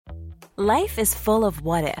Life is full of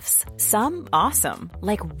what ifs. Some awesome,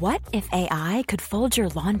 like what if AI could fold your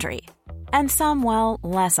laundry? And some, well,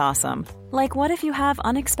 less awesome, like what if you have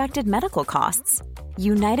unexpected medical costs?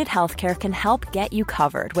 United Healthcare can help get you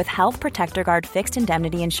covered with Health Protector Guard fixed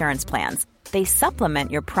indemnity insurance plans. They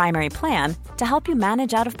supplement your primary plan to help you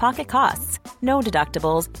manage out-of-pocket costs. No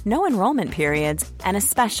deductibles, no enrollment periods, and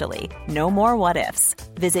especially no more what-ifs.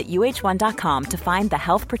 Visit uh1.com to find the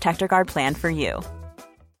Health Protector Guard plan for you.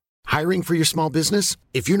 Hiring for your small business?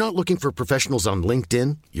 If you're not looking for professionals on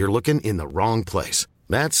LinkedIn, you're looking in the wrong place.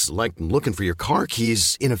 That's like looking for your car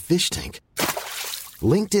keys in a fish tank.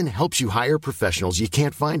 LinkedIn helps you hire professionals you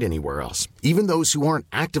can't find anywhere else, even those who aren't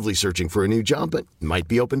actively searching for a new job but might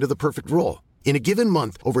be open to the perfect role. In a given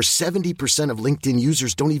month, over 70% of LinkedIn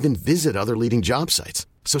users don't even visit other leading job sites.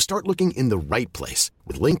 So start looking in the right place.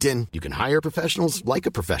 With LinkedIn, you can hire professionals like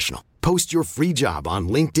a professional. Post your free job on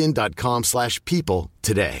linkedin.com/people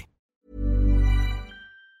today.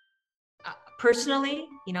 Personally,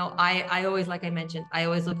 I always, like I mentioned, I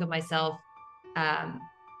always look at myself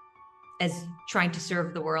as trying to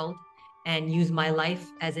serve the world and use my life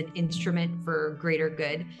as an instrument for greater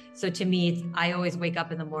good. So to me, I always wake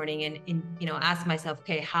up in the morning and ask myself,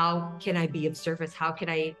 okay, how can I be of service? How can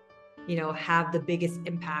I, have the biggest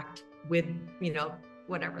impact with,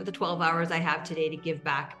 whatever the 12 hours I have today to give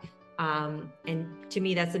back. And to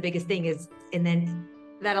me, that's the biggest thing and then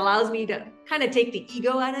that allows me to kind of take the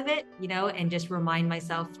ego out of it, and just remind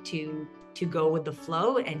myself to go with the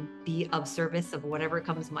flow and be of service of whatever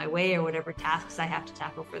comes my way or whatever tasks I have to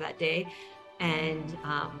tackle for that day. And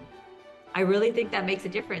I really think that makes a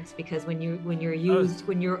difference, because when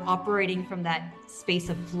you're operating from that space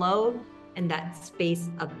of flow and that space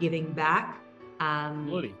of giving back,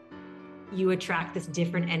 you attract this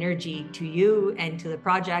different energy to you and to the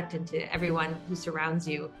project and to everyone who surrounds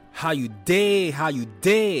you. How you day?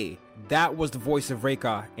 That was the voice of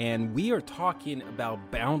Reka, and we are talking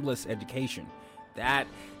about Boundless Education. That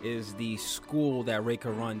is the school that Reka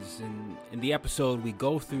runs. And in the episode, we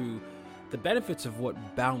go through the benefits of what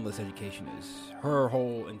Boundless Education is. Her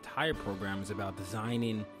whole entire program is about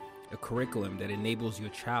designing a curriculum that enables your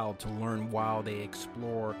child to learn while they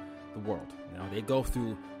explore the world. They go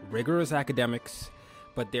through rigorous academics,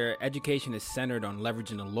 but their education is centered on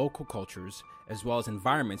leveraging the local cultures as well as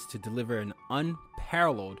environments to deliver an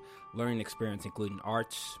unparalleled learning experience, including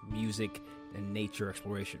arts, music, and nature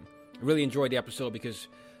exploration. I really enjoyed the episode because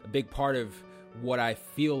a big part of what I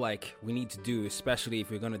feel like we need to do, especially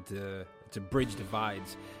if we're going to bridge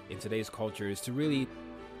divides in today's culture, is to really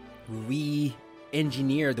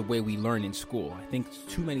re-engineer the way we learn in school. I think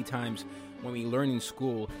too many times when we learn in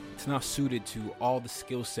school, it's not suited to all the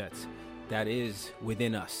skill sets that is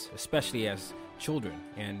within us, especially as children.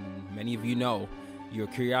 And many of you know your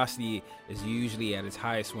curiosity is usually at its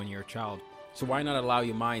highest when you're a child. So why not allow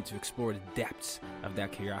your mind to explore the depths of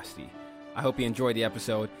that curiosity? I hope you enjoyed the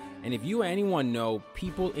episode. And if you or anyone know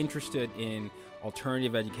people interested in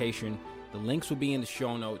alternative education, the links will be in the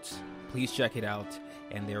show notes. Please check it out.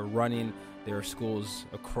 And they're running their schools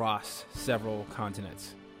across several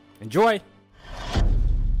continents. Enjoy!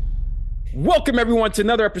 Welcome everyone to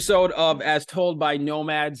another episode of As Told by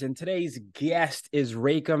Nomads, and today's guest is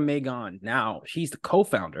Reka Maegan. Now, she's the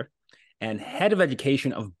co-founder and head of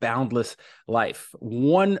education of Boundless Life,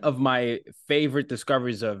 one of my favorite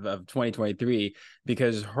discoveries of 2023,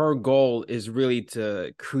 because her goal is really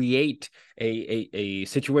to create a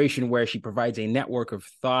situation where she provides a network of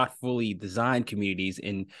thoughtfully designed communities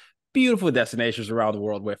in beautiful destinations around the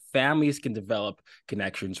world where families can develop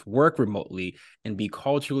connections, work remotely, and be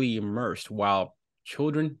culturally immersed while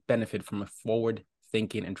children benefit from a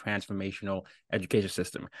forward-thinking and transformational education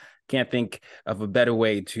system. Can't think of a better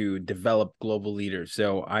way to develop global leaders.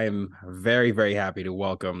 So I am very, very happy to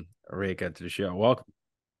welcome Reka to the show. Welcome.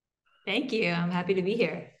 Thank you. I'm happy to be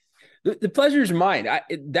here. The pleasure is mine.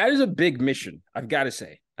 That is a big mission, I've got to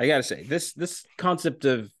say. This concept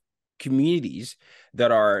of communities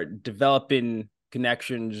that are developing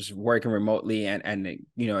connections, working remotely, and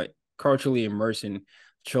culturally immersing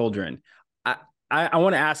children. I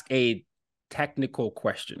want to ask a technical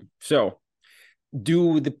question. So,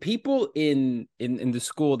 do the people in the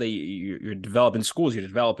school that you're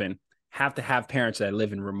developing have to have parents that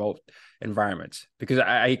live in remote environments? Because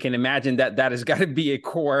I can imagine that has got to be a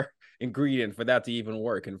core ingredient for that to even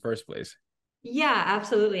work in the first place. Yeah,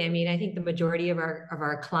 absolutely. I mean, I think the majority of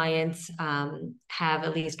our clients have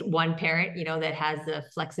at least one parent, that has the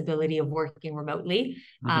flexibility of working remotely.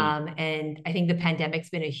 Mm-hmm. And I think the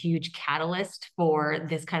pandemic's been a huge catalyst for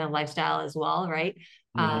this kind of lifestyle as well, right?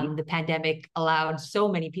 The pandemic allowed so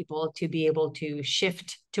many people to be able to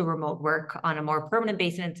shift to remote work on a more permanent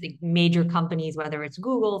basis. Major companies, whether it's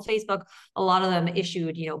Google, Facebook, a lot of them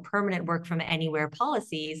issued, permanent work from anywhere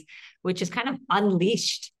policies, which has kind of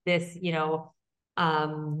unleashed this,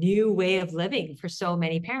 new way of living for so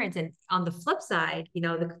many parents. And on the flip side,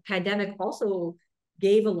 the pandemic also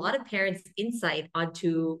gave a lot of parents insight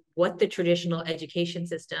onto what the traditional education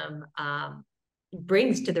system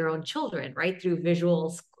brings to their own children, right? Through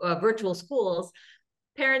virtual schools,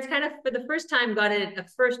 parents kind of, for the first time, got a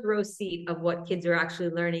first row seat of what kids are actually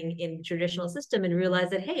learning in the traditional system and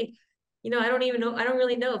realized that, hey, I don't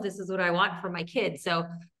really know if this is what I want for my kids. So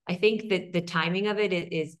I think that the timing of it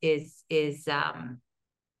is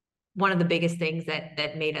one of the biggest things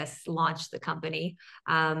that made us launch the company.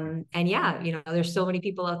 And yeah, there's so many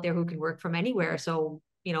people out there who can work from anywhere. So,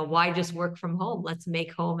 why just work from home? Let's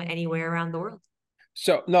make home anywhere around the world.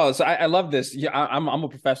 So I love this. Yeah, I'm a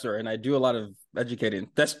professor and I do a lot of educating.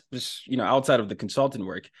 That's just, outside of the consultant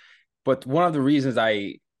work. But one of the reasons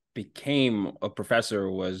I became a professor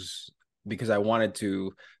was because I wanted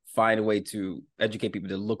to find a way to educate people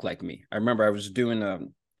that look like me. I remember I was doing I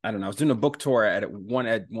was doing a book tour at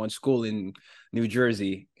one school in New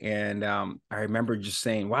Jersey. And I remember just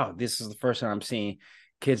saying, wow, this is the first time I'm seeing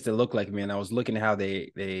kids that look like me. And I was looking at how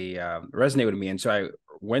they resonate with me. And so I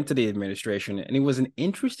went to the administration, and it was an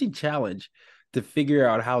interesting challenge to figure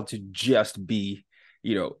out how to just be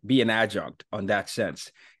an adjunct on that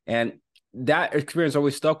sense. And that experience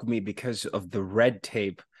always stuck with me because of the red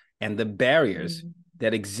tape and the barriers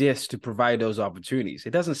that exist to provide those opportunities.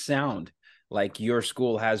 It doesn't sound like your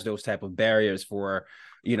school has those type of barriers for,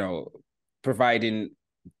 providing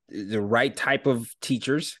the right type of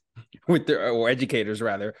teachers or educators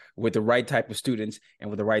rather, with the right type of students and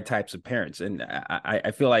with the right types of parents. And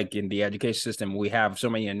I feel like in the education system, we have so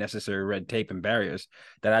many unnecessary red tape and barriers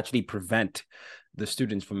that actually prevent the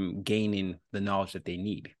students from gaining the knowledge that they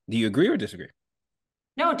need. Do you agree or disagree?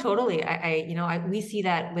 No, totally. We see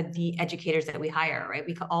that with the educators that we hire, right?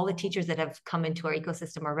 All the teachers that have come into our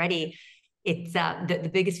ecosystem already, it's the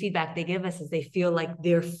biggest feedback they give us is they feel like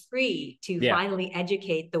they're free to finally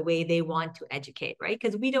educate the way they want to educate, right?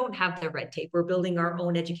 Because we don't have the red tape. We're building our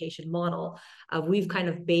own education model. We've kind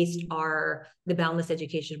of based the Boundless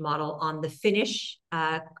education model on the Finnish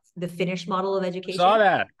model of education. Saw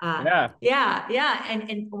that. Yeah.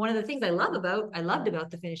 And one of the things I loved about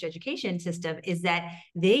the Finnish education system is that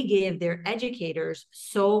they give their educators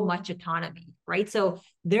so much autonomy, right? So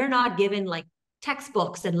they're not given like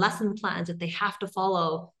textbooks and lesson plans that they have to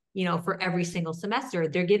follow, for every single semester.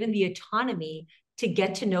 They're given the autonomy to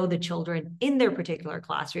get to know the children in their particular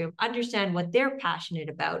classroom, understand what they're passionate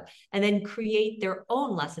about, and then create their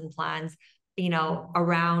own lesson plans,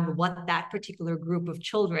 around what that particular group of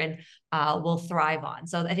children will thrive on.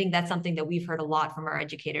 So I think that's something that we've heard a lot from our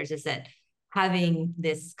educators, is that having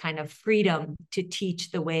this kind of freedom to teach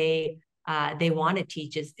the way they want to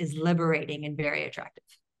teach is liberating and very attractive.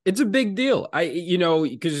 It's a big deal.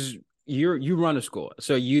 Because you run a school,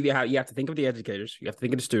 so you have to think of the educators, you have to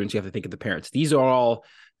think of the students, you have to think of the parents. These are all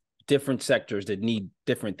different sectors that need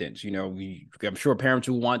different things. I'm sure parents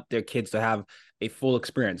who want their kids to have a full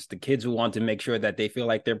experience, the kids who want to make sure that they feel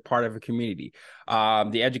like they're part of a community,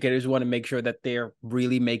 the educators who want to make sure that they're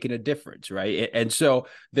really making a difference, right? And so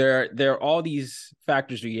there are all these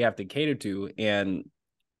factors that you have to cater to. And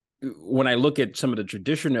when I look at some of the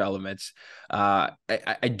traditional elements,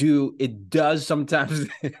 it does sometimes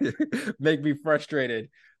make me frustrated,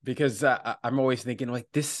 because I'm always thinking like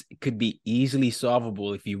this could be easily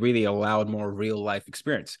solvable if you really allowed more real life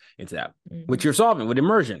experience into that, which you're solving with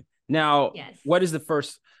immersion. Now, What is the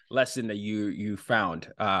first lesson that you found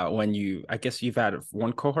when I guess you've had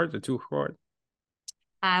one cohort or two cohort?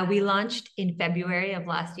 We launched in February of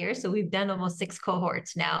last year. So we've done almost 6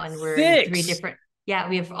 cohorts now, and we're in 3 different. Yeah,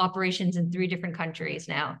 we have operations in 3 different countries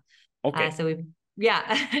now. Okay. So we've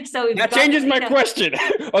that changes my question.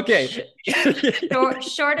 Okay.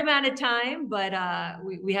 short amount of time, but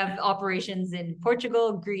we have operations in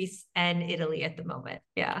Portugal, Greece, and Italy at the moment.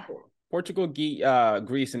 Yeah. Portugal,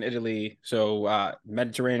 Greece, and Italy. So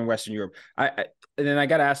Mediterranean, Western Europe. And then I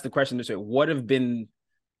got to ask the question this way: what have been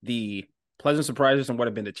the pleasant surprises and what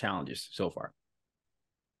have been the challenges so far?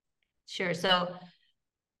 Sure. So,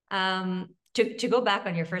 to go back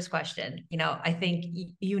on your first question, I think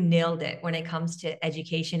you nailed it when it comes to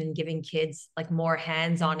education and giving kids like more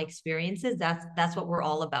hands-on experiences. That's what we're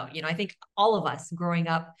all about. I think all of us growing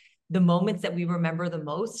up, the moments that we remember the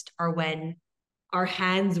most are when our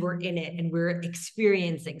hands were in it and we're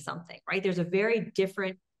experiencing something, right? There's a very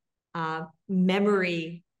different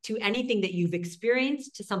memory to anything that you've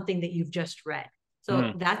experienced to something that you've just read.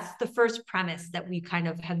 So that's the first premise that we kind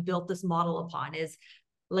of have built this model upon, is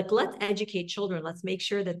like, let's educate children. Let's make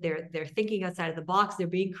sure that they're thinking outside of the box, they're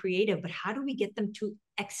being creative, but how do we get them to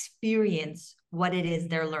experience what it is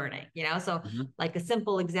they're learning? So like a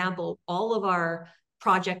simple example, all of our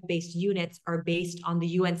project-based units are based on the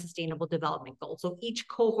UN Sustainable Development Goals. So each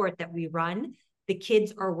cohort that we run, the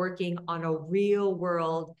kids are working on a real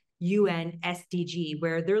world UN SDG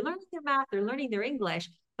where they're learning their math, they're learning their English,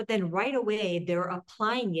 but then right away they're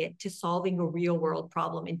applying it to solving a real world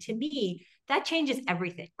problem. And to me, that changes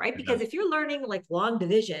everything, right? Because if you're learning like long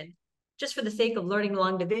division, just for the sake of learning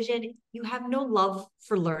long division, you have no love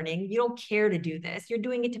for learning. You don't care to do this. You're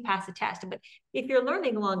doing it to pass a test. But if you're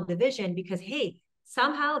learning long division because, hey,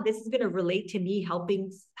 somehow this is going to relate to me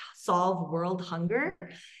helping solve world hunger,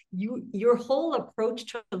 your whole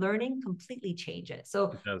approach to learning completely changes.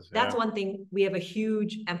 So that's one thing we have a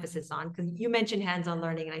huge emphasis on, because you mentioned hands-on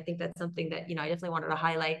learning, and I think that's something that I definitely wanted to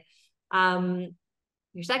highlight.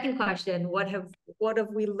 Your second question, what have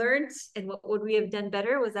we learned and what would we have done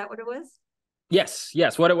better? Was that what it was? Yes.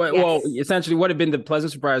 Well, essentially, what have been the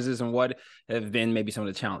pleasant surprises and what have been maybe some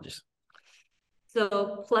of the challenges?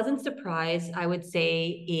 So pleasant surprise, I would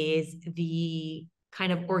say, is the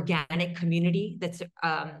kind of organic community that's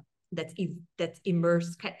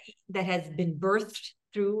immersed, that has been birthed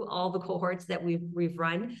through all the cohorts that we've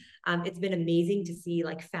run. It's been amazing to see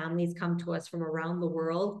like families come to us from around the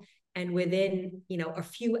world, and within a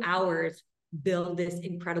few hours build this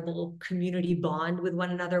incredible community bond with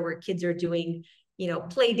one another, where kids are doing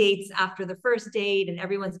play dates after the first date, and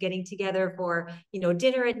everyone's getting together for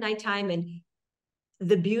dinner at nighttime. And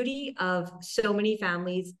the beauty of so many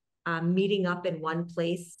families meeting up in one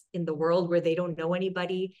place in the world where they don't know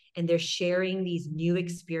anybody and they're sharing these new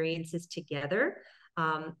experiences together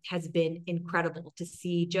has been incredible to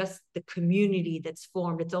see. Just the community that's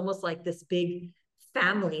formed. It's almost like this big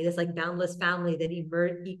family, this like boundless family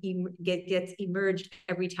that gets emerged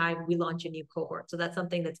every time we launch a new cohort. So that's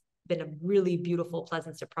something that's been a really beautiful,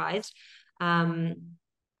 pleasant surprise. I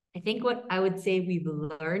think what I would say we've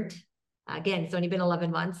learned, again, it's only been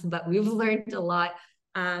 11 months, but we've learned a lot.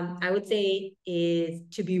 I would say is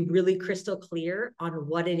to be really crystal clear on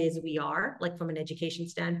what it is we are, like from an education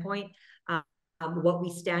standpoint, what we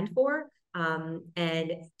stand for,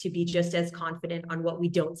 and to be just as confident on what we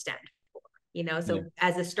don't stand for. So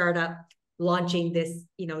as a startup launching this,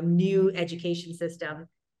 new education system,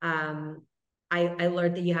 I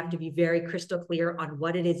learned that you have to be very crystal clear on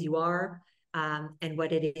what it is you are, and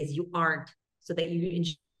what it is you aren't, so that you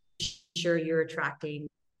ensure you're attracting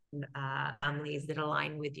families that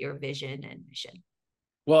align with your vision and mission.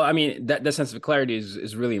 Well, I mean, that sense of clarity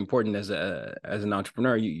is really important as an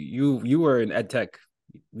entrepreneur. You were in ed tech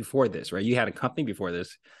before this, right? You had a company before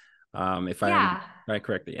this, if I remember right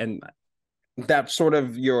correctly, and that's sort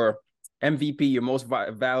of your MVP, your most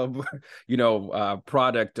valuable,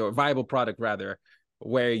 product, or viable product rather,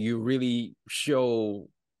 where you really show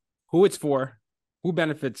who it's for, who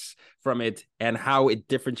benefits from it, and how it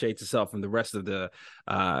differentiates itself from the rest of the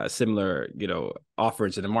similar,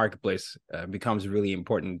 offers in the marketplace becomes really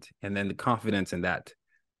important. And then the confidence in that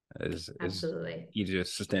is absolutely key to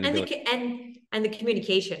sustainability. And the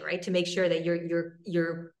communication, right? To make sure that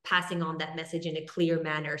you're passing on that message in a clear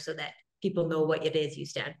manner so that people know what it is you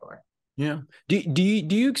stand for. Yeah. Do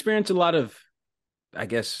you experience a lot of, I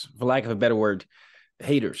guess, for lack of a better word,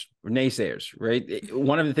 haters or naysayers, right?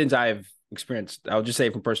 One of the things I've experienced, I'll just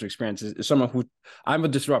say from personal experience, is someone who, I'm a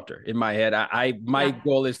disruptor in my head. My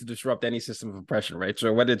goal is to disrupt any system of oppression, right?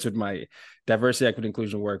 So whether it's with my diversity, equity,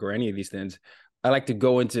 inclusion work or any of these things, I like to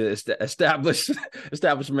go into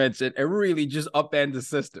establishments and really just upend the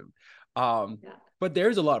system. But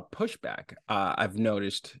there's a lot of pushback I've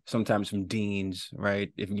noticed sometimes from deans,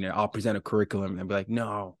 right? If I'll present a curriculum and be like,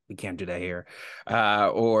 no, we can't do that here,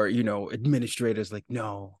 or administrators like,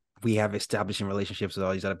 no, we have establishing relationships with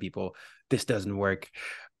all these other people. This doesn't work.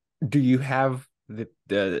 Do you have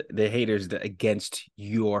the haters against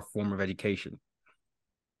your form of education?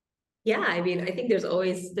 Yeah, I mean, I think there's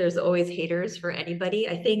always haters for anybody.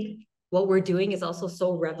 I think what we're doing is also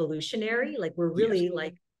so revolutionary. Like we're really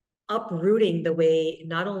like uprooting the way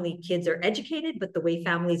not only kids are educated, but the way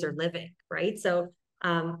families are living, right? So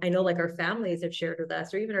I know like our families have shared with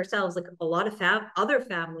us, or even ourselves, like a lot of other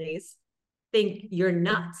families think you're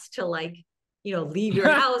nuts to like, leave your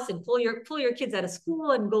house and pull your kids out of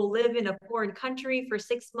school and go live in a foreign country for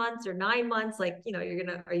 6 months or 9 months. Like,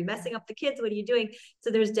 are you messing up the kids? What are you doing?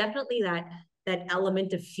 So there's definitely that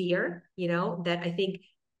element of fear, that I think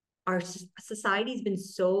our society's been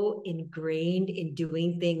so ingrained in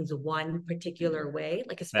doing things one particular way,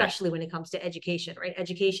 like especially when it comes to education, right?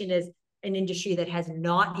 Education is an industry that has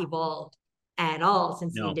not evolved at all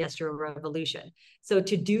since the No. Industrial Revolution. So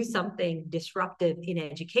to do something disruptive in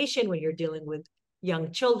education when you're dealing with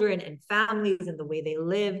young children and families and the way they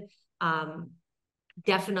live,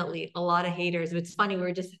 definitely a lot of haters. It's funny,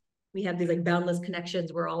 we have these like boundless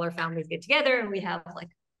connections where all our families get together and we have like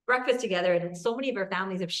breakfast together. And so many of our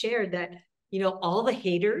families have shared that, all the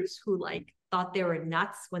haters who like thought they were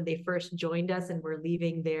nuts when they first joined us and were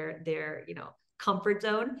leaving their comfort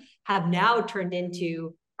zone have now turned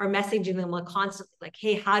into are messaging them like constantly like,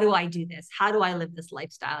 hey, how do I do this? How do I live this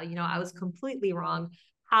lifestyle? I was completely wrong.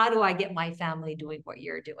 How do I get my family doing what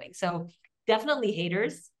you're doing? So definitely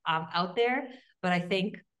haters out there. But I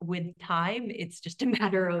think with time, it's just a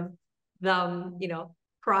matter of them,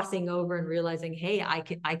 crossing over and realizing, hey,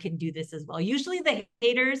 I can do this as well. Usually the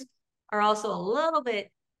haters are also a little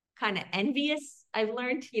bit kind of envious. I've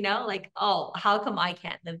learned, like, oh, how come I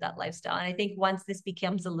can't live that lifestyle? And I think once this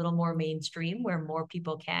becomes a little more mainstream where more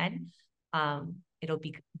people can, it'll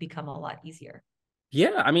become a lot easier.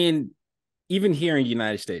 Yeah. I mean, even here in the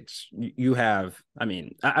United States, you have, I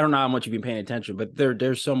mean, I don't know how much you've been paying attention, but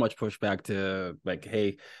there's so much pushback to like,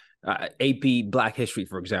 hey, AP Black History,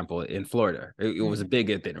 for example, in Florida, it was a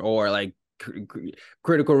big thing, or like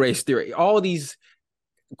critical race theory, all these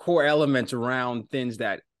core elements around things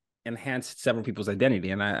that enhance several people's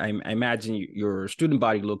identity. And I imagine your student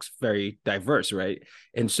body looks very diverse, right?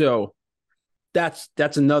 And so that's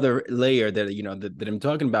another layer that that I'm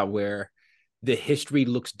talking about, where the history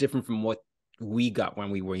looks different from what we got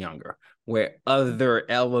when we were younger, where other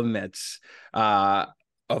elements of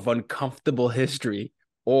uncomfortable history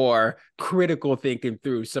or critical thinking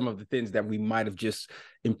through some of the things that we might have just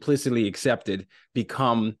implicitly accepted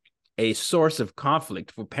become a source of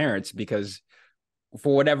conflict for parents, because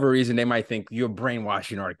for whatever reason they might think you're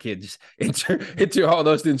brainwashing our kids into all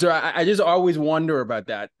those things. So I just always wonder about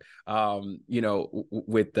that,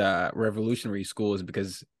 with revolutionary schools,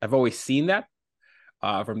 because I've always seen that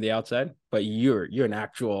from the outside. But you're an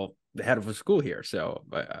actual head of a school here, so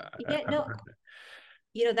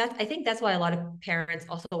I think that's why a lot of parents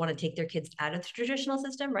also want to take their kids out of the traditional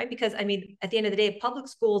system, right? Because I mean, at the end of the day, public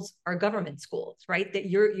schools are government schools, right? That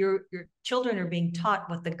your children are being taught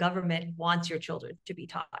what the government wants your children to be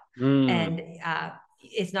taught, and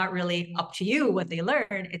it's not really up to you what they learn.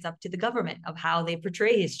 It's up to the government of how they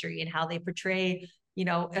portray history and how they portray,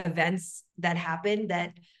 events that happen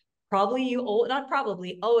that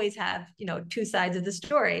always have, two sides of the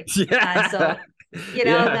story. Yeah. So,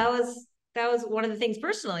 that was one of the things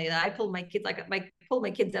personally that I pulled my kids, pulled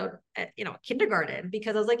my kids out at, kindergarten,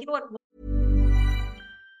 because I was like, you know what?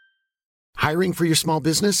 Hiring for your small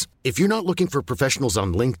business? If you're not looking for professionals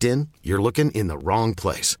on LinkedIn, you're looking in the wrong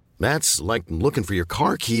place. That's like looking for your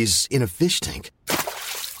car keys in a fish tank.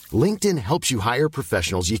 LinkedIn helps you hire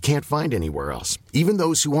professionals you can't find anywhere else, even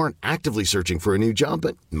those who aren't actively searching for a new job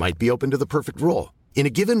but might be open to the perfect role. In a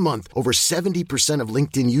given month, over 70% of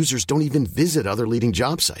LinkedIn users don't even visit other leading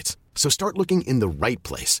job sites. So start looking in the right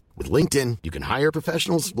place. With LinkedIn, you can hire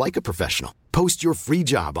professionals like a professional. Post your free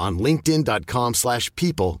job on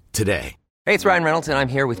linkedin.com/people today. Hey, it's Ryan Reynolds, and I'm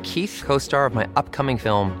here with Keith, co-star of my upcoming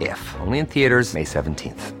film, If, only in theaters May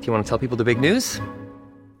 17th. Do you want to tell people the big news?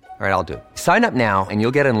 All right, I'll do it. Sign up now and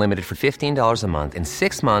you'll get unlimited for $15 a month and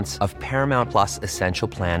 6 months of Paramount Plus Essential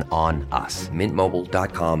Plan on us.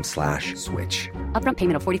 MintMobile.com/switch. Upfront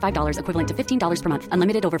payment of $45 equivalent to $15 per month.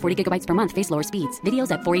 Unlimited over 40 gigabytes per month. Face lower speeds.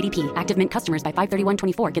 Videos at 480p. Active Mint customers by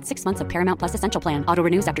 531.24 get 6 months of Paramount Plus Essential Plan. Auto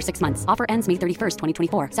renews after 6 months. Offer ends May 31st,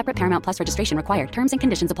 2024. Separate Paramount Plus registration required. Terms and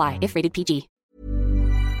conditions apply if rated PG.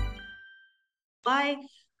 Why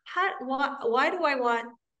do I want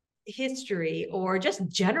history or just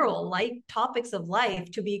general life topics of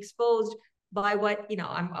life to be exposed by what,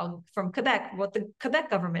 I'm from Quebec, what the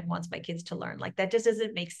Quebec government wants my kids to learn? Like, that just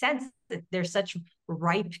doesn't make sense, that they're such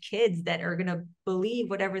ripe kids that are going to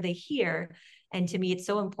believe whatever they hear. And to me, it's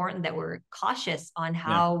so important that we're cautious on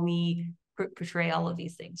how we portray all of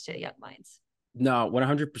these things to young minds. No,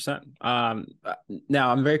 100%.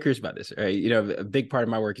 Now I'm very curious about this. Right? A big part of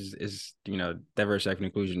my work is diversity, equity, and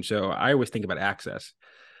inclusion. So I always think about access.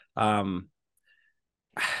 When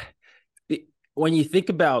you think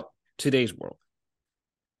about today's world,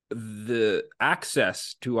 the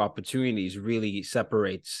access to opportunities really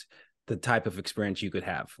separates the type of experience you could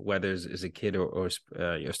have, whether as a kid or a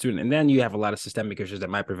student. And then you have a lot of systemic issues that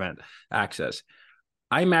might prevent access.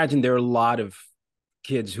 I imagine there are a lot of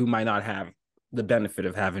kids who might not have the benefit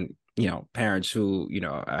of having, parents who,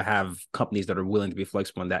 have companies that are willing to be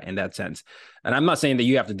flexible in that sense. And I'm not saying that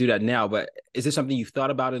you have to do that now, but is this something you've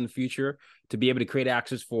thought about in the future, to be able to create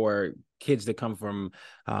access for kids that come from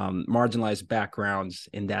marginalized backgrounds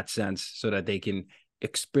in that sense, so that they can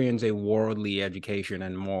experience a worldly education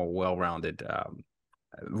and more well-rounded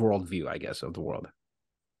worldview, I guess, of the world?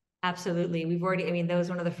 Absolutely. We've already, I mean, that was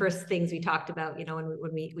one of the first things we talked about, you know,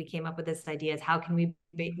 when we came up with this idea, is how can we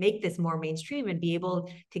make this more mainstream and be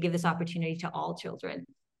able to give this opportunity to all children.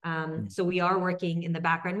 So we are working in the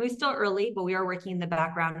background. We're still early, but we are working in the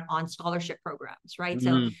background on scholarship programs, right?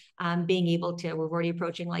 So being able to, we're already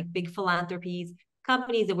approaching like big philanthropies,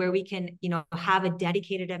 companies where we can, you know, have a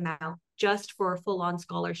dedicated amount just for full-on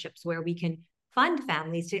scholarships, where we can fund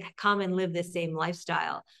families to come and live the same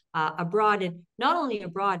lifestyle abroad. And not only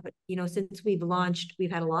abroad, but, you know, since we've launched,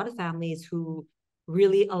 we've had a lot of families who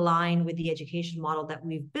really align with the education model that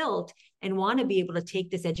we've built and want to be able to take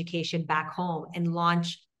this education back home and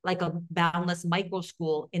launch like a Boundless micro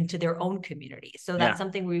school into their own community. So that's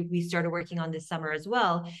something we started working on this summer as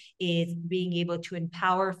well, is being able to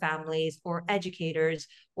empower families or educators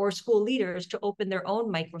or school leaders to open their own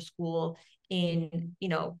micro school in, you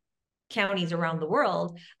know, counties around the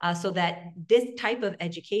world, so that this type of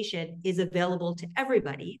education is available to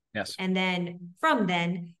everybody. Yes. And then from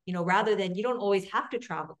then, you know, rather than, you don't always have to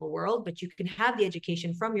travel the world, but you can have the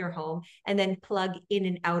education from your home and then plug in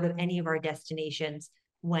and out of any of our destinations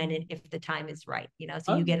when and if the time is right, you know,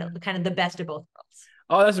 so you get kind of the best of both worlds.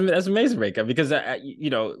 Oh, that's amazing, Reka, because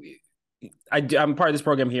you know, I'm part of this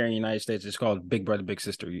program here in the United States. It's called Big Brother, Big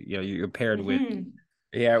Sister. You know, you're paired with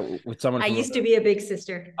someone. I used to be a big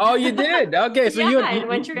sister. Oh, you did? Okay, so you in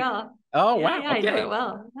Montreal. Oh, wow. Yeah, okay. I know it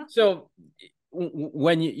well. So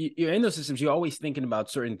when you're in those systems, you're always thinking about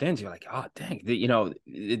certain things. You're like, oh, dang, you know,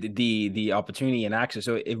 the opportunity and access.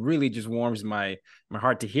 So it really just warms my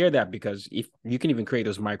heart to hear that, because if you can even create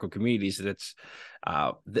those micro communities, that's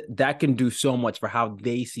that can do so much for how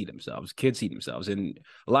they see themselves, kids see themselves. And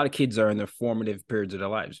a lot of kids are in their formative periods of their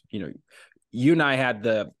lives. You know, you and I had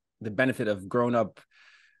the benefit of growing up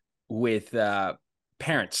with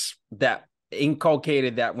parents that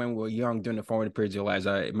inculcated that when we were young, during the formative periods of our lives.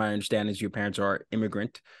 My understanding is your parents are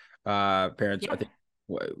immigrant parents. I think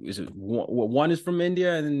is it one is from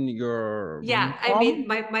India and your mom? I mean,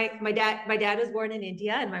 my dad was born in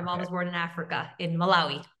India and my mom was born in Africa, in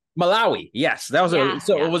Malawi. Yes, that was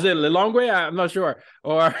was it Lilongwe? I'm not sure.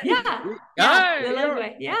 Or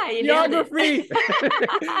Lilongwe. You geography.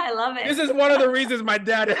 I love it. This is one of the reasons my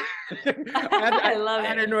dad I love it.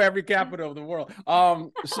 I didn't know every capital of the world.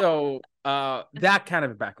 So that kind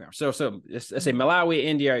of a background. So let's say Malawi,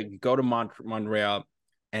 India, you go to Montreal,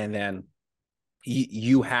 and then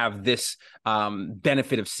you have this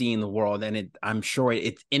benefit of seeing the world, and I'm sure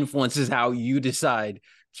it influences how you decide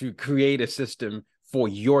to create a system for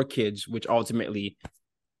your kids, which ultimately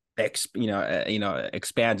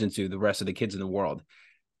expands into the rest of the kids in the world.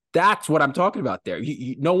 That's what I'm talking about there.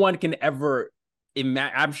 No one can ever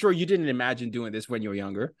imagine. I'm sure you didn't imagine doing this when you were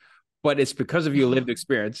younger, but it's because of your lived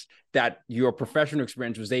experience that your professional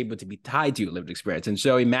experience was able to be tied to your lived experience. And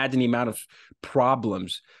so imagine the amount of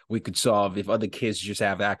problems we could solve if other kids just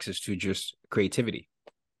have access to just creativity.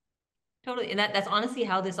 Totally. And that's honestly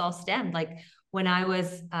how this all stemmed. Like when I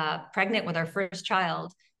was pregnant with our first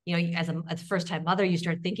child, you know, as a first-time mother, you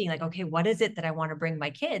start thinking like, okay, what is it that I want to bring my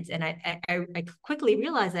kids? And I quickly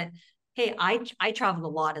realized that, hey, I traveled a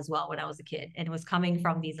lot as well when I was a kid, and it was coming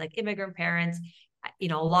from these like immigrant parents, you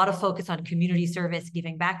know, a lot of focus on community service,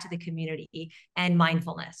 giving back to the community, and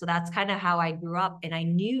mindfulness. So that's kind of how I grew up. And I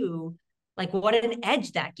knew like what an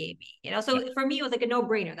edge that gave me, you know? So for me, it was like a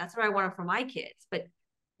no-brainer. That's what I wanted for my kids. But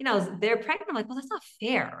you know, they're pregnant. I'm like, well, that's not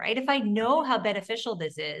fair, right? If I know how beneficial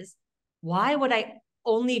this is, why would I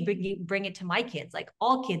only bring it to my kids? Like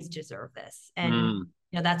all kids deserve this. And, you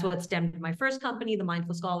know, that's what stemmed my first company, The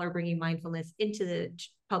Mindful Scholar, bringing mindfulness into the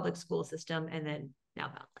public school system, and then now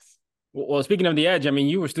Boundless. Well, speaking of the edge, I mean,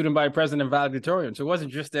 you were student body president of valedictorian, so it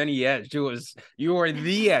wasn't just any edge. You were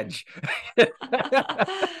the edge.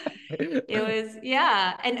 It was,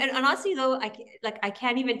 and honestly though, I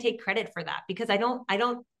can't even take credit for that, because I don't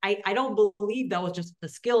believe that was just the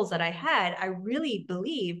skills that I had. I really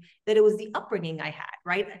believe that it was the upbringing I had,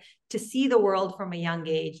 right? To see the world from a young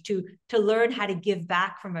age, to learn how to give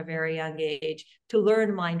back from a very young age, to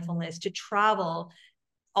learn mindfulness, to travel,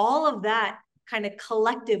 all of that kind of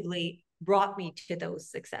collectively brought me to those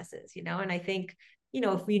successes, you know? And I think, you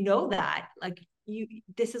know, if we know that, like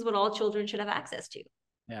this is what all children should have access to.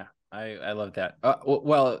 Yeah, I love that.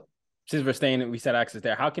 Well, since we said access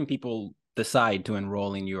there, how can people decide to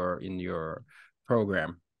enroll in your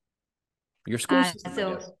program? Your school system, I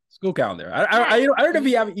So guess. School calendar. yeah, I don't know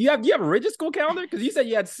if you have a rigid school calendar, because you said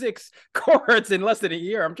you had 6 cohorts in less than a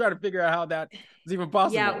year. I'm trying to figure out how that is even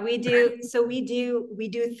possible. yeah, we do. So we do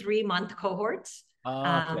 3-month cohorts.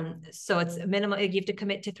 Okay. So it's a minimum. You have to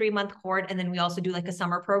commit to 3-month cohort, and then we also do like a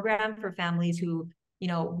summer program for families who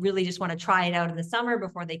really just want to try it out in the summer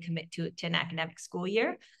before they commit to an academic school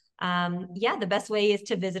year. Yeah, the best way is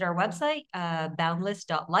to visit our website,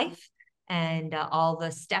 boundless.life, and all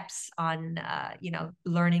the steps on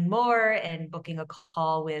learning more and booking a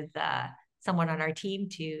call with someone on our team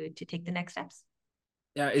to take the next steps.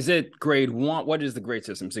 Yeah, is it grade 1? What is the grade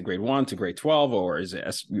system? Is it grade 1 to grade 12, or is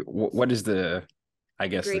it what is the, I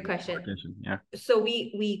guess, great question. Yeah. So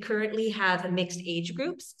we currently have mixed age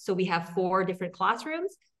groups. So we have 4 different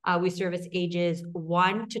classrooms. We service ages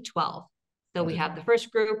 1 to 12. So we have the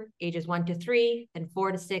first group, ages 1 to 3, then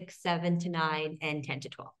 4 to 6, 7 to 9, and 10 to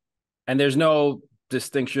 12. And there's no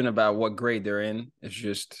distinction about what grade they're in. It's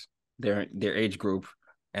just their age group.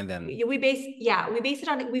 And then we base it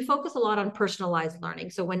on, we focus a lot on personalized learning.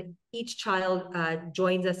 So when each child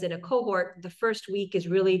joins us in a cohort, the first week is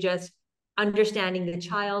really just understanding the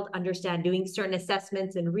child, doing certain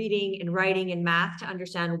assessments and reading and writing and math to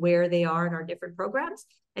understand where they are in our different programs.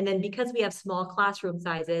 And then because we have small classroom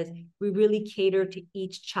sizes, we really cater to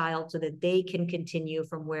each child so that they can continue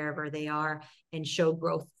from wherever they are and show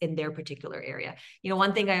growth in their particular area.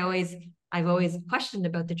 One thing I've always questioned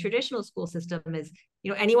about the traditional school system is,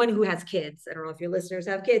 anyone who has kids, I don't know if your listeners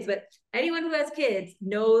have kids, but anyone who has kids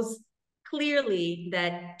knows clearly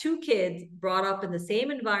that 2 kids brought up in the same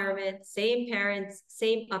environment, same parents,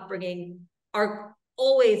 same upbringing are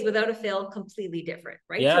always, without a fail, completely different,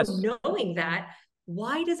 right? Yes. So knowing that,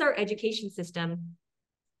 why does our education system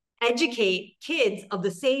educate kids of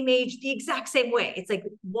the same age the exact same way? It's like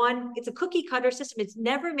it's a cookie cutter system. It's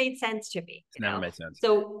never made sense to me. It's never made sense.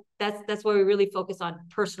 So that's why we really focus on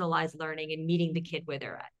personalized learning and meeting the kid where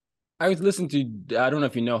they're at. I was listening to, I don't know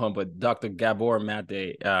if you know him, but Dr. Gabor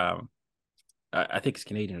Mate, I think he's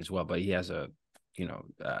Canadian as well, but he has a,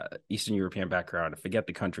 Eastern European background. I forget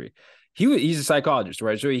the country. He's a psychologist,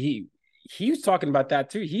 right? So he was talking about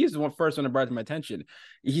that too. He's the first one that brought to my attention.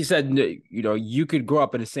 He said, you could grow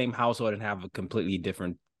up in the same household and have a completely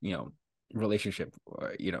different, relationship.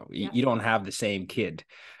 You don't have the same kid,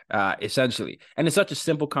 essentially. And it's such a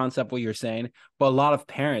simple concept what you're saying. But a lot of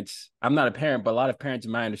parents, I'm not a parent, but a lot of parents,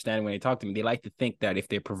 in my understanding, when they talk to me, they like to think that if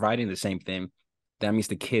they're providing the same thing, that means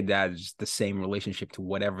the kid has the same relationship to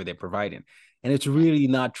whatever they're providing. And it's really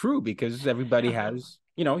not true, because everybody has,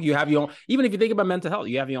 you have your own, even if you think about mental health,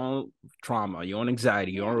 you have your own trauma, your own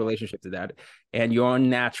anxiety, your own relationship to that, and your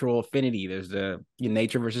own natural affinity. There's the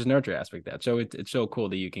nature versus nurture aspect of that. So it's so cool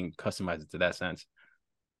that you can customize it to that sense.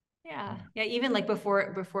 Yeah. Even like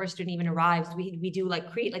before a student even arrives, we do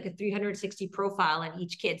create a 360 profile on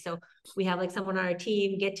each kid. So we have someone on our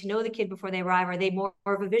team get to know the kid before they arrive. Are they more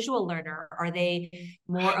of a visual learner? Are they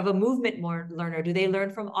more of a movement learner? Do they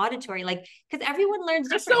learn from auditory? Because everyone learns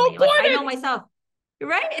differently. So I know myself.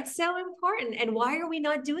 Right? It's so important. And why are we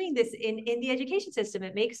not doing this in the education system?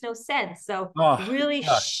 It makes no sense. So really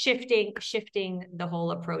shifting the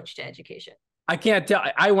whole approach to education. I can't tell.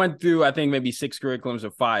 I went through, I think, maybe 6 curriculums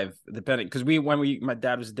or 5, depending, because my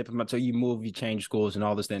dad was a diplomat, so you move, you change schools and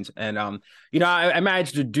all those things. And I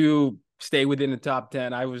managed to stay within the top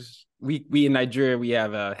 10. We in Nigeria, we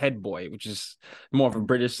have a head boy, which is more of a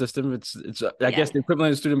British system. It's I guess the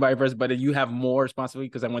equivalent of student body president, but you have more responsibility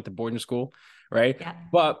because I went to boarding school, right? Yeah.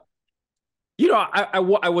 But I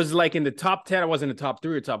was in the top 10. I wasn't in the top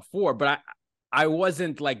 3 or top 4, but I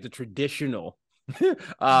wasn't the traditional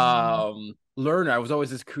learner. I was always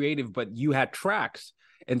this creative, but you had tracks,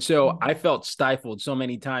 and so I felt stifled so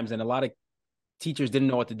many times, and a lot of teachers didn't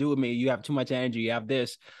know what to do with me. You have too much energy, you have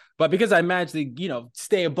this. But because I managed to,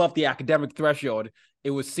 stay above the academic threshold,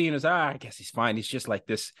 it was seen as, I guess he's fine. He's just like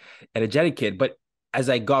this energetic kid. But as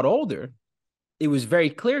I got older, it was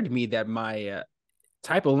very clear to me that my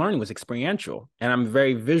type of learning was experiential, and I'm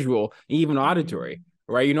very visual, even auditory,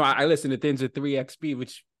 right? I listen to things at 3x speed,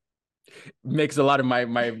 which makes a lot of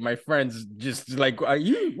my friends just what's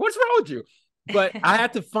wrong with you? But I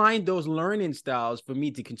had to find those learning styles for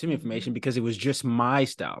me to consume information, because it was just my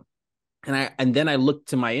style. And then I looked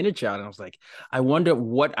to my inner child and I was like, I wonder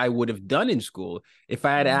what I would have done in school if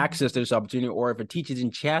I had access to this opportunity, or if a teacher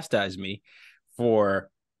didn't chastise me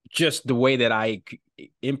for just the way that I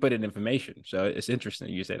inputted information. So it's interesting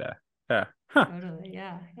you say that. Totally.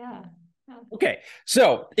 Yeah. Okay.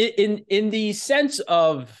 So in the sense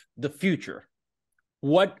of the future,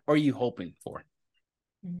 what are you hoping for?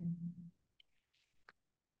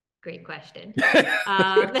 Great question.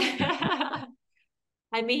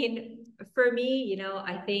 for me,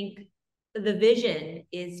 I think the vision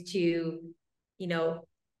is to,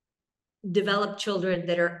 develop children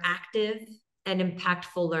that are active and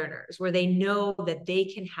impactful learners, where they know that they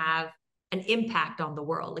can have an impact on the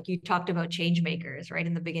world. Like you talked about change makers, right,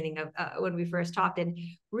 in the beginning of when we first talked, and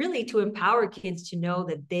really to empower kids to know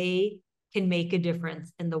that they can make a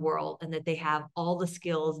difference in the world and that they have all the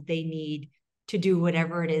skills they need to do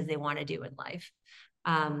whatever it is they want to do in life.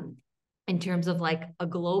 In terms of like a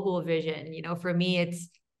global vision, for me,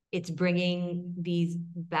 it's bringing these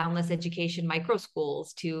Boundless Education micro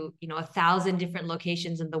schools to 1,000 different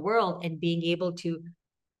locations in the world, and being able to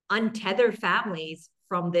untether families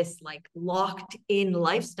from this like locked in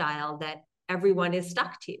lifestyle that everyone is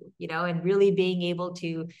stuck to, and really being able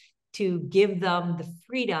to give them the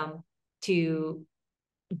freedom to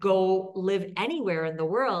go live anywhere in the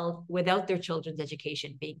world without their children's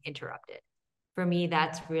education being interrupted. For me,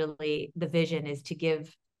 that's really the vision, is to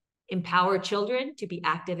empower children to be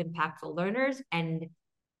active, impactful learners, and,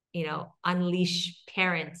 unleash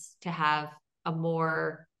parents to have a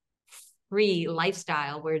more free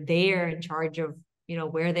lifestyle where they're in charge of,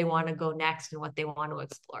 where they want to go next and what they want to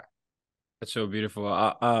explore. That's so beautiful.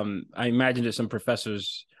 I imagine there's some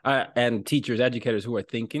professors and teachers, educators who are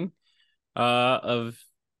thinking of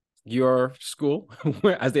your school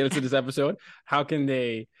as they listen to this episode. How can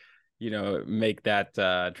they, make that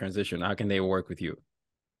transition? How can they work with you?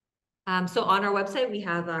 So on our website, we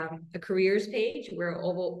have a careers page. We're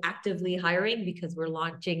actively hiring because we're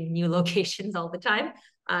launching new locations all the time.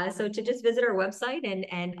 So to just visit our website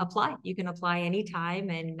and apply. You can apply anytime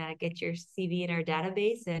and get your CV in our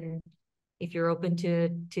database. And if you're open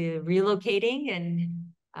to relocating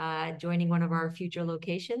and joining one of our future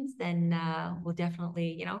locations, then we'll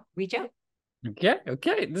definitely, reach out.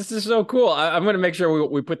 Okay. This is so cool. I'm going to make sure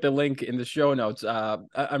we put the link in the show notes.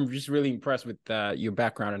 I'm just really impressed with your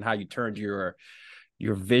background and how you turned your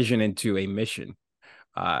vision into a mission,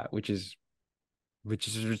 which is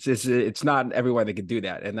it's not everyone that can do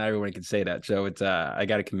that, and not everyone can say that. So it's I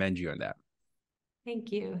got to commend you on that.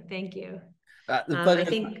 Thank you. I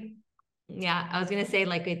think, I was going to say,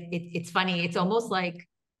 like, it's funny. It's almost like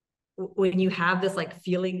when you have this like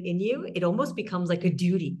feeling in you, it almost becomes like a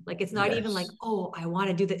duty. Like it's not even like, oh, I want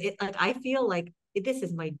to do that. Like I feel like this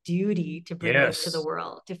is my duty to bring this to the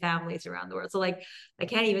world, to families around the world. So like I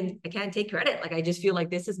can't take credit. Like I just feel like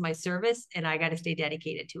this is my service and I got to stay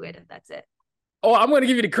dedicated to it, and that's it. Oh, I'm going to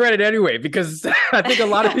give you the credit anyway, because I think a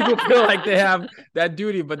lot of people feel like they have that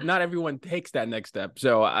duty, but not everyone takes that next step.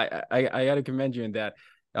 So I got to commend you in that.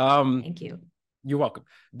 Thank you. You're welcome.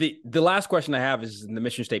 The last question I have is the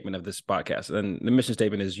mission statement of this podcast. And the mission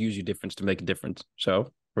statement is use your difference to make a difference.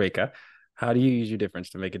 So, Rekha, how do you use your difference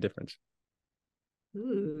to make a difference?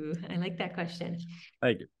 Ooh, I like that question.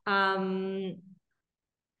 Thank you. How do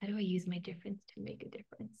I use my difference to make a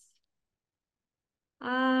difference?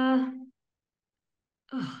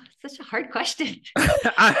 Such a hard question.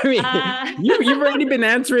 I mean, you've already been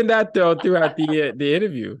answering that though throughout the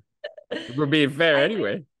interview. We're being fair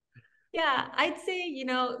anyway. Yeah, I'd say,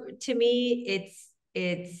 to me,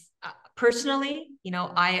 it's personally,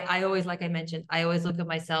 I always, like I mentioned, I always look at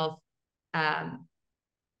myself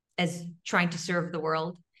as trying to serve the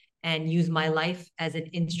world and use my life as an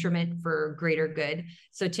instrument for greater good.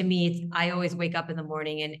 So to me, I always wake up in the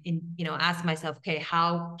morning and ask myself, okay,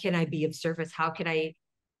 how can I be of service? How can I,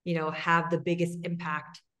 have the biggest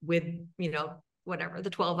impact with, whatever the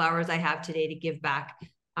 12 hours I have today to give back.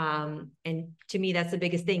 And to me, that's the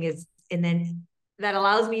biggest thing and then that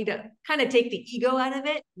allows me to kind of take the ego out of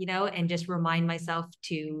it, and just remind myself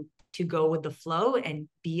to go with the flow and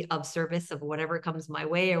be of service of whatever comes my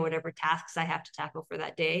way or whatever tasks I have to tackle for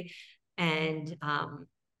that day. And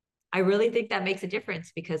I really think that makes a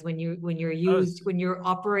difference, because when you're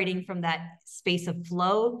operating from that space of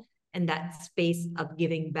flow and that space of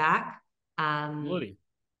giving back,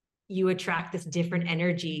 you attract this different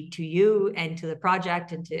energy to you and to the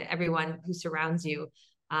project and to everyone who surrounds you.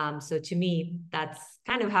 So to me, that's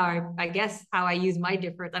kind of how how I use my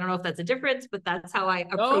difference. I don't know if that's a difference, but that's how I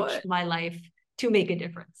approach my life to make a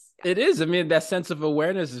difference. It is. I mean, that sense of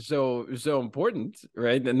awareness is so important,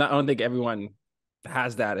 right? And I don't think everyone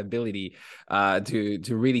has that ability to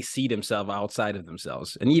really see themselves outside of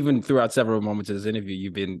themselves. And even throughout several moments of this interview,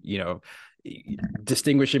 you've been,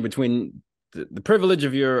 distinguishing between the privilege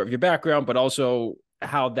of your background, but also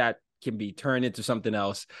how that can be turned into something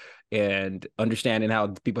else, and understanding how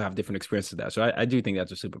people have different experiences of that. So I do think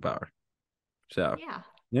that's a superpower. So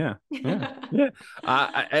yeah.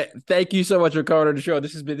 I thank you so much for coming on the show.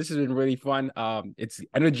 This has been really fun. It's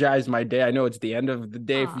energized my day. I know it's the end of the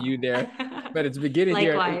day for you there, but it's beginning.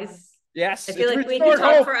 Likewise. Yes. I feel like we could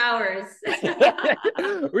talk for hours.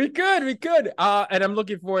 We could. And I'm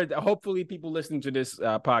looking forward to, hopefully people listening to this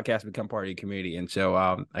podcast become part of the community. And so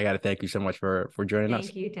I got to thank you so much for joining us.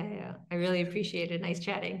 Thank you, Tayo. I really appreciate it. Nice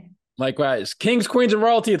chatting. Likewise. Kings, queens, and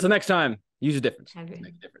royalty. Until next time, use a difference. Make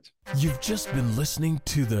a difference. You've just been listening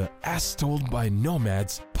to the As Told by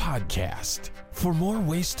Nomads podcast. For more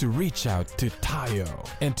ways to reach out to Tayo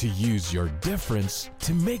and to use your difference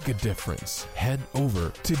to make a difference, head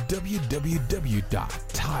over to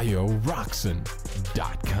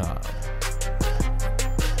www.tayoroxen.com.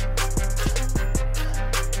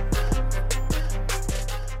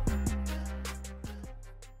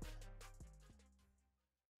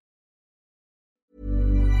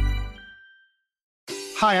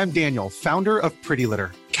 Hi, I'm Daniel, founder of Pretty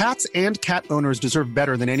Litter. Cats and cat owners deserve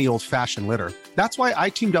better than any old-fashioned litter. That's why I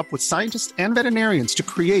teamed up with scientists and veterinarians to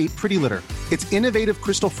create Pretty Litter. Its innovative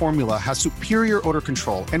crystal formula has superior odor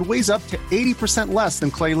control and weighs up to 80% less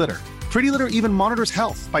than clay litter. Pretty Litter even monitors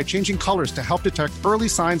health by changing colors to help detect early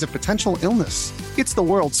signs of potential illness. It's the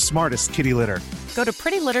world's smartest kitty litter. Go to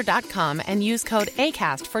prettylitter.com and use code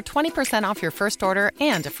ACAST for 20% off your first order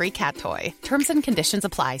and a free cat toy. Terms and conditions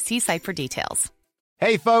apply. See site for details.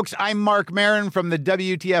 Hey, folks, I'm Mark Maron from the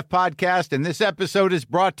WTF Podcast, and this episode is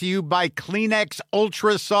brought to you by Kleenex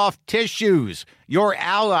Ultra Soft Tissues, your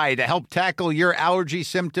ally to help tackle your allergy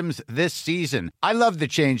symptoms this season. I love the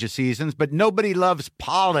change of seasons, but nobody loves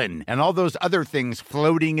pollen and all those other things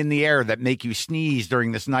floating in the air that make you sneeze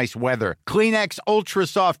during this nice weather. Kleenex Ultra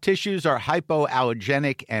Soft Tissues are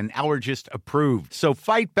hypoallergenic and allergist approved, so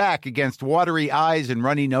fight back against watery eyes and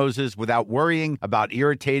runny noses without worrying about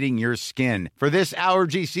irritating your skin. For this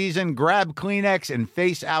allergy season, grab Kleenex and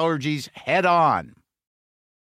face allergies head on.